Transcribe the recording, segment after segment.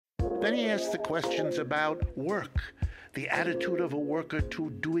Then he asks the questions about work, the attitude of a worker to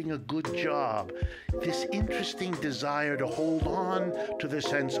doing a good job, this interesting desire to hold on to the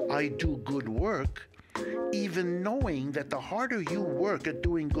sense, I do good work, even knowing that the harder you work at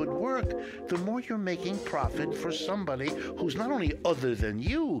doing good work, the more you're making profit for somebody who's not only other than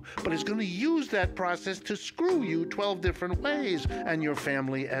you, but is going to use that process to screw you 12 different ways, and your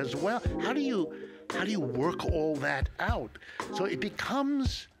family as well. How do you work all that out? So it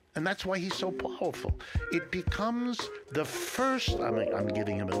becomes, and that's why he's so powerful, it becomes the first, I'm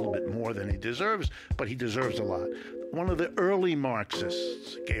giving him a little bit more than he deserves, but he deserves a lot. One of the early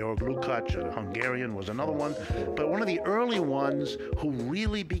Marxists, Georg Lukács, a Hungarian, was another one, but one of the early ones who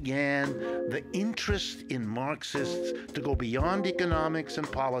really began the interest in Marxists to go beyond economics and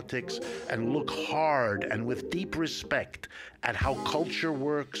politics and look hard and with deep respect at how culture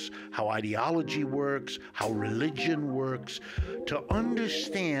works, how ideology works, how religion works, to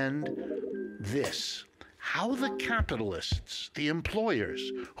understand this. How the capitalists, the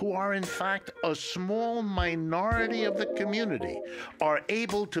employers, who are in fact a small minority of the community, are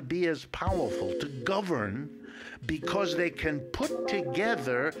able to be as powerful, to govern, because they can put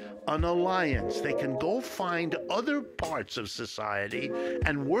together an alliance. They can go find other parts of society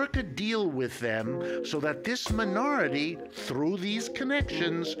and work a deal with them so that this minority, through these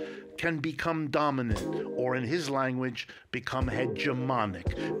connections, can become dominant, or in his language, become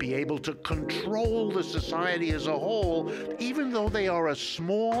hegemonic, be able to control the society as a whole, even though they are a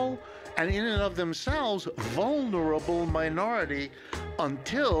small and in and of themselves vulnerable minority,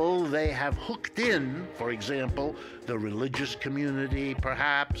 until they have hooked in, for example, the religious community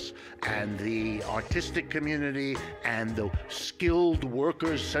perhaps, and the artistic community, and the skilled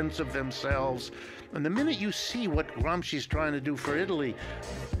workers' sense of themselves. And the minute you see what Gramsci's trying to do for Italy,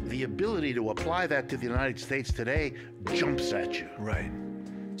 the ability to apply that to the United States today jumps at you. Right.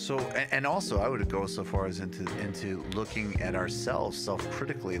 So, and also I would go so far as into looking at ourselves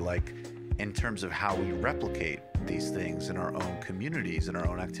self-critically, like in terms of how we replicate these things in our own communities and our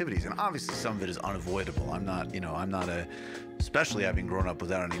own activities. And obviously some of it is unavoidable. I'm not especially having grown up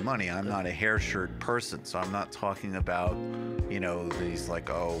without any money, I'm not a hair shirt person. So I'm not talking about, these like,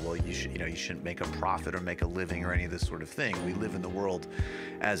 oh, well, you shouldn't make a profit or make a living or any of this sort of thing. We live in the world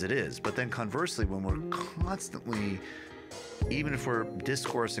as it is. But then conversely, when we're constantly, even if we're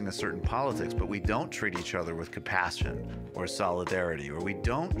discoursing a certain politics, but we don't treat each other with compassion or solidarity, or we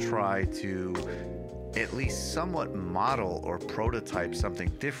don't try to at least somewhat model or prototype something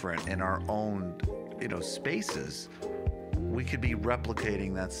different in our own, spaces, we could be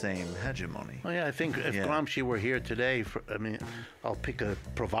replicating that same hegemony. Well, yeah, I think if Gramsci were here today, I'll pick a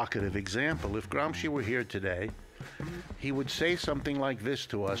provocative example. If Gramsci were here today, he would say something like this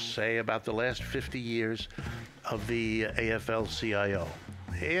to us, say about the last 50 years of the AFL-CIO.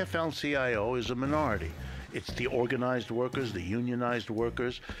 The AFL-CIO is a minority. It's the organized workers, the unionized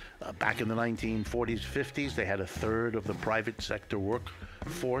workers. Back in the 1940s, 50s, they had a third of the private sector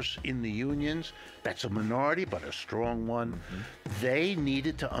workforce in the unions. That's a minority, but a strong one. Mm-hmm. They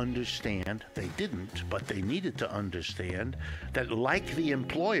needed to understand, they didn't, but they needed to understand that like the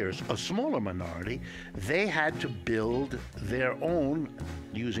employers, a smaller minority, they had to build their own,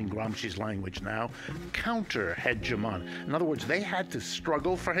 using Gramsci's language now, counter-hegemony. In other words, they had to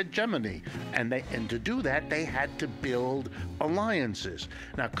struggle for hegemony, and to do that, they had to build alliances.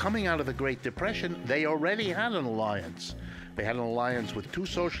 Now, coming out of the Great Depression, they already had an alliance. They had an alliance with two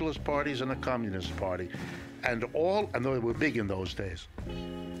socialist parties and a communist party, and they were big in those days.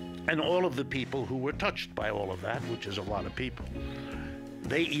 And all of the people who were touched by all of that, which is a lot of people,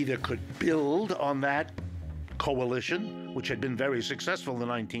 they either could build on that coalition, which had been very successful in the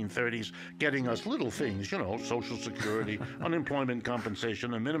 1930s, getting us little things, Social Security, unemployment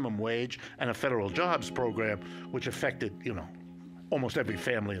compensation, a minimum wage, and a federal jobs program, which affected, almost every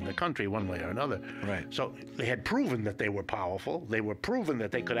family in the country one way or another. Right. So they had proven that they were powerful. They were proven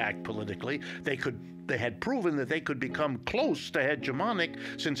that they could act politically. They had proven that they could become close to hegemonic,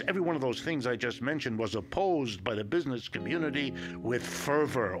 since every one of those things I just mentioned was opposed by the business community with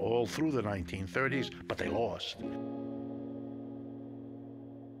fervor all through the 1930s, but they lost.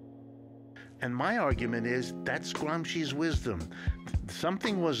 And my argument is that's Gramsci's wisdom.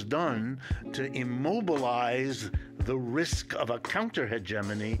 Something was done to immobilize the risk of a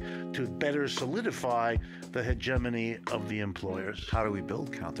counter-hegemony to better solidify the hegemony of the employers. How do we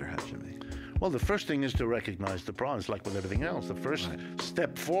build counter-hegemony? Well, the first thing is to recognize the problems, like with everything else. The first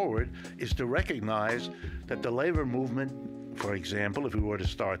step forward is to recognize that the labor movement, for example, if we were to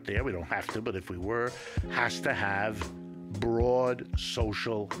start there, we don't have to, but if we were, has to have broad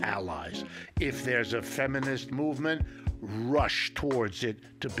social allies. If there's a feminist movement, rush towards it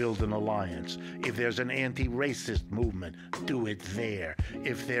to build an alliance. If there's an anti-racist movement, do it there.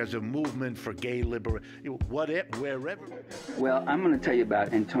 If there's a movement for gay liberation, wherever. Well, I'm going to tell you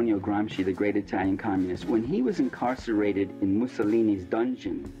about Antonio Gramsci, the great Italian communist. When he was incarcerated in Mussolini's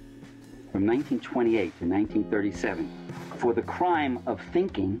dungeon from 1928 to 1937 for the crime of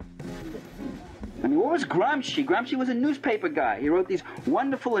thinking. I mean, what was Gramsci? Gramsci was a newspaper guy. He wrote these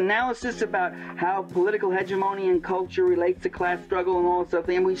wonderful analysis about how political hegemony and culture relates to class struggle and all this stuff.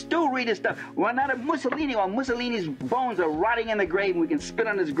 And we still read his stuff. Well, not of Mussolini, while Mussolini's bones are rotting in the grave and we can spit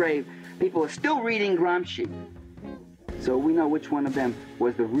on his grave. People are still reading Gramsci. So we know which one of them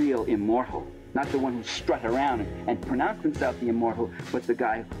was the real immortal. Not the one who strut around and pronounced himself the immortal, but the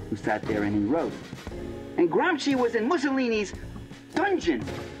guy who sat there and he wrote. And Gramsci was in Mussolini's dungeon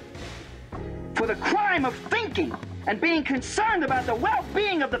for the crime of thinking and being concerned about the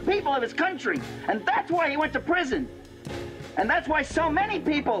well-being of the people of his country. And that's why he went to prison. And that's why so many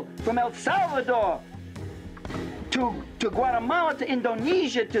people from El Salvador to Guatemala to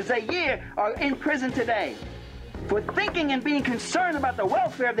Indonesia to Zaire are in prison today for thinking and being concerned about the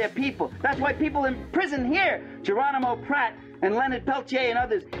welfare of their people. That's why people in prison here, Geronimo Pratt and Leonard Peltier and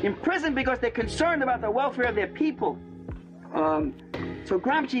others, in prison because they're concerned about the welfare of their people. So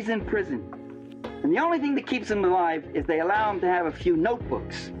Gramsci's in prison. And the only thing that keeps him alive is they allow him to have a few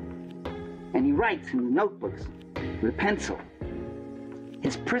notebooks. And he writes in the notebooks with a pencil.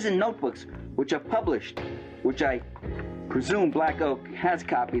 His prison notebooks, which are published, which I presume Black Oak has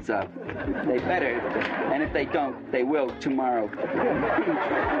copies of. They better, and if they don't, they will tomorrow.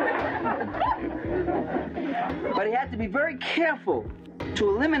 But he had to be very careful to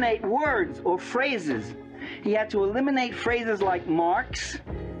eliminate words or phrases. He had to eliminate phrases like Marx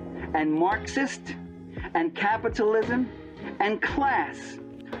and Marxist and capitalism and class.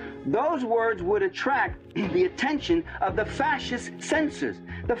 Those words would attract the attention of the fascist censors.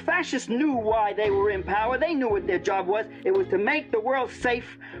 The fascists knew why they were in power. They knew what their job was. It was to make the world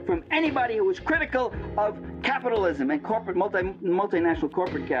safe from anybody who was critical of capitalism and corporate multinational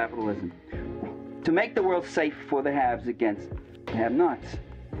corporate capitalism. To make the world safe for the haves against the have-nots.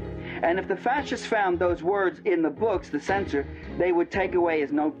 And if the fascists found those words in the books, the censor, they would take away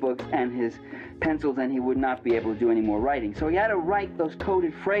his notebooks and his pencils and he would not be able to do any more writing. So he had to write those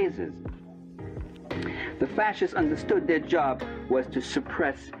coded phrases. The fascists understood their job was to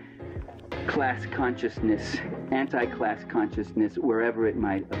suppress class consciousness, anti-class consciousness, wherever it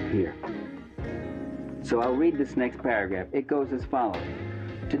might appear. So I'll read this next paragraph. It goes as follows.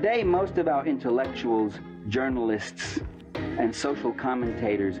 Today, most of our intellectuals, journalists, and social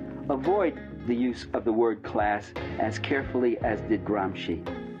commentators avoid the use of the word class as carefully as did Gramsci.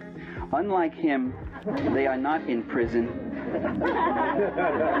 Unlike him, they are not in prison.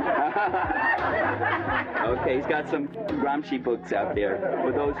 Okay, he's got some Gramsci books out there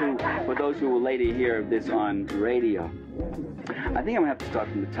for those who will later hear this on radio. I think I'm gonna have to start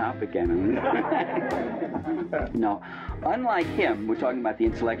from the top again. No, unlike him, we're talking about the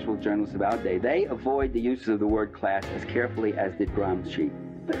intellectual journalists of our day, they avoid the use of the word class as carefully as did Gramsci.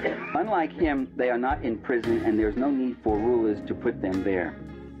 Unlike him, they are not in prison and there's no need for rulers to put them there.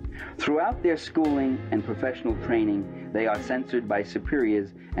 Throughout their schooling and professional training, they are censored by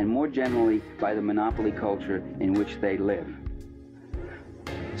superiors and more generally by the monopoly culture in which they live.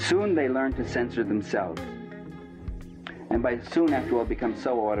 Soon they learn to censor themselves. And by soon, after all, become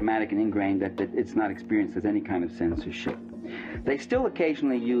so automatic and ingrained that it's not experienced as any kind of censorship. They still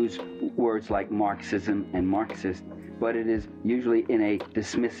occasionally use words like Marxism and Marxist, but it is usually in a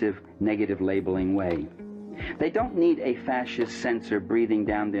dismissive, negative labeling way. They don't need a fascist censor breathing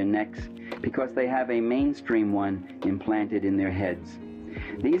down their necks because they have a mainstream one implanted in their heads.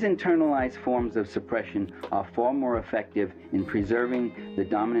 These internalized forms of suppression are far more effective in preserving the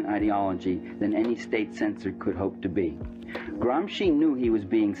dominant ideology than any state censor could hope to be. Gramsci knew he was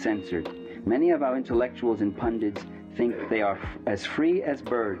being censored. Many of our intellectuals and pundits think they are as free as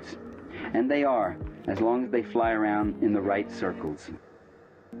birds, and they are, as long as they fly around in the right circles.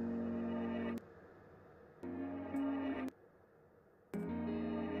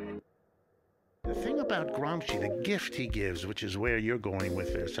 The thing about Gramsci, the gift he gives, which is where you're going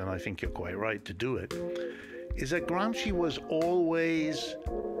with this, and I think you're quite right to do it, is that Gramsci was always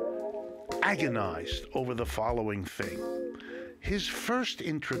agonized over the following thing. His first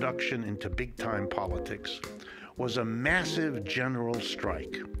introduction into big-time politics was a massive general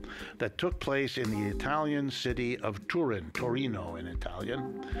strike that took place in the Italian city of Turin, Torino in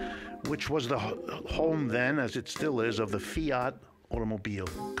Italian, which was the home then, as it still is, of the Fiat automobile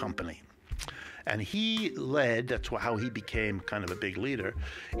company. And he led, that's how he became kind of a big leader,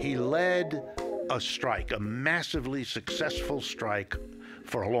 he led a strike, a massively successful strike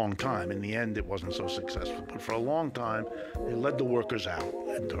for a long time. In the end, it wasn't so successful, but for a long time, they led the workers out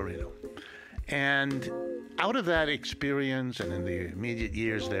in Torino. And out of that experience, and in the immediate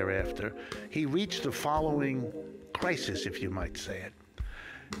years thereafter, he reached the following crisis, if you might say it.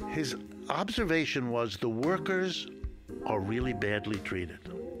 His observation was the workers are really badly treated.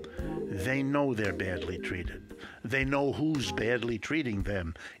 They know they're badly treated. They know who's badly treating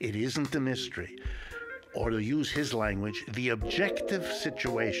them. It isn't a mystery. Or to use his language, the objective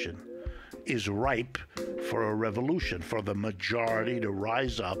situation is ripe for a revolution, for the majority to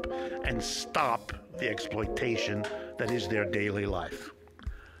rise up and stop the exploitation that is their daily life.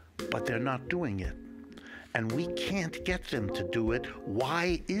 But they're not doing it. And we can't get them to do it.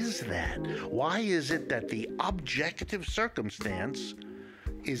 Why is that? Why is it that the objective circumstance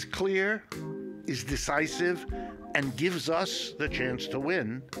is clear, is decisive, and gives us the chance to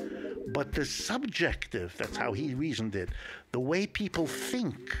win, but the subjective, that's how he reasoned it, the way people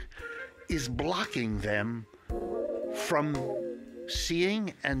think, is blocking them from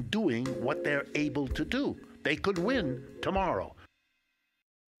seeing and doing what they're able to do? They could win tomorrow.